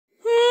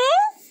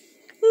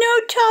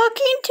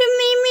talking to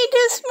Mimi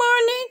this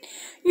morning?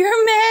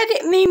 You're mad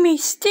at Mimi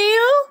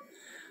still?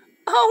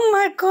 Oh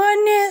my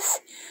goodness.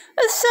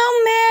 I'm so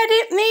mad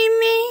at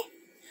Mimi.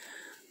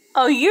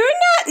 Oh, you're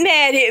not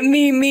mad at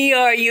Mimi,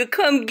 are you?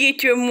 Come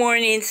get your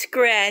morning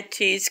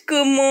scratches.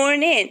 Good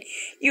morning.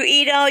 You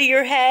eat all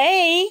your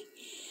hay?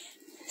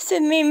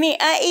 Said Mimi,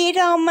 I eat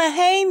all my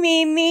hay,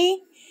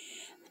 Mimi.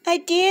 I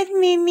did,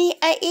 Mimi.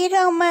 I eat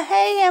all my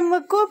hay. I'm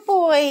a good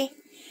boy.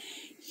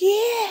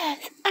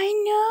 Yes, I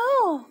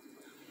know.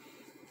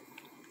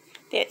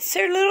 That's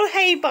their little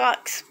hay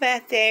box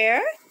back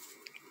there.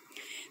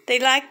 They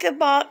like the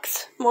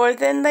box more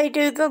than they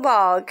do the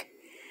log.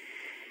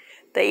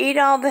 They eat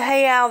all the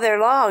hay out of their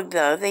log,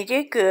 though. They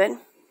did good.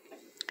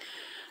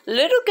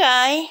 Little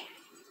guy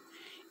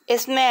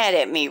is mad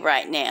at me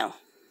right now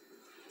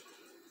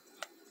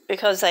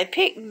because I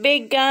picked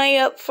big guy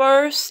up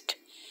first,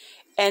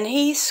 and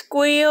he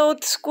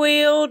squealed,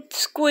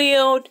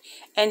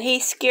 and he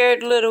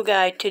scared little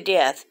guy to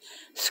death,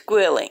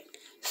 squealing.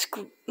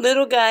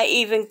 Little guy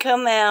even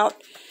come out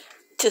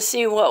to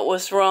see what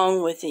was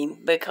wrong with him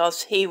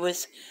because he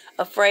was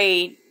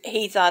afraid.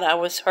 He thought I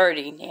was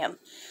hurting him.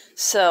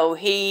 So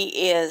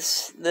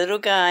little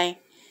guy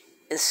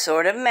is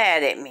sort of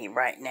mad at me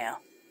right now.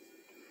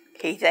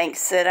 He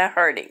thinks that I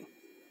hurt him.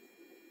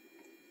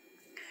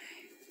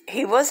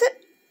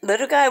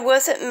 Little guy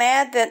wasn't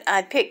mad that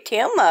I picked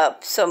him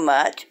up so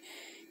much.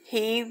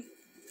 He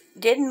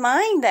didn't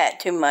mind that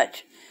too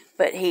much,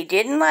 but he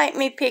didn't like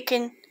me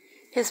picking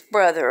his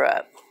brother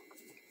up.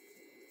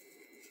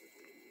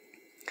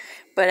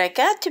 But I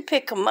got to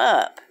pick him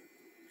up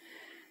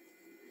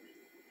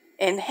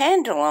and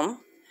handle him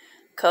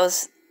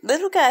because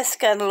little guy's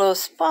got a little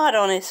spot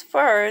on his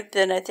fur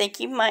that I think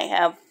he might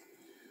have.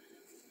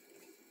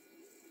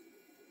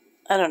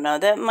 I don't know,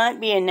 that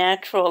might be a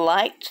natural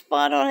light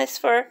spot on his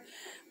fur.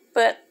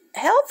 But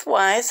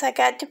health-wise, I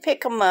got to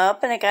pick them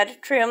up and I got to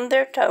trim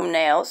their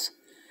toenails.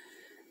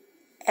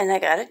 And I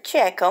got to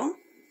check them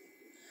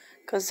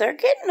because they're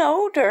getting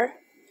older.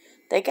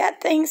 They got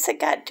things that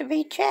got to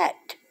be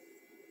checked.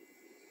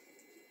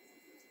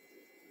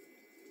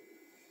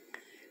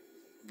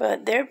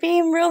 But they're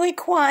being really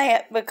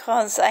quiet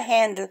because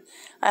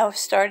I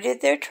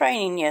started their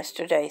training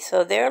yesterday.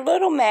 So they're a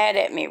little mad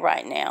at me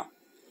right now.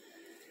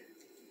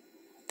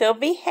 They'll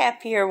be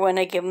happier when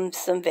I give them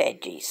some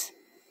veggies.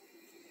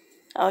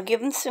 I'll give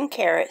them some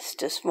carrots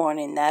this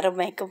morning. That'll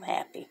make them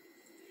happy.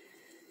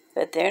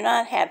 But they're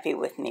not happy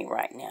with me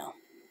right now.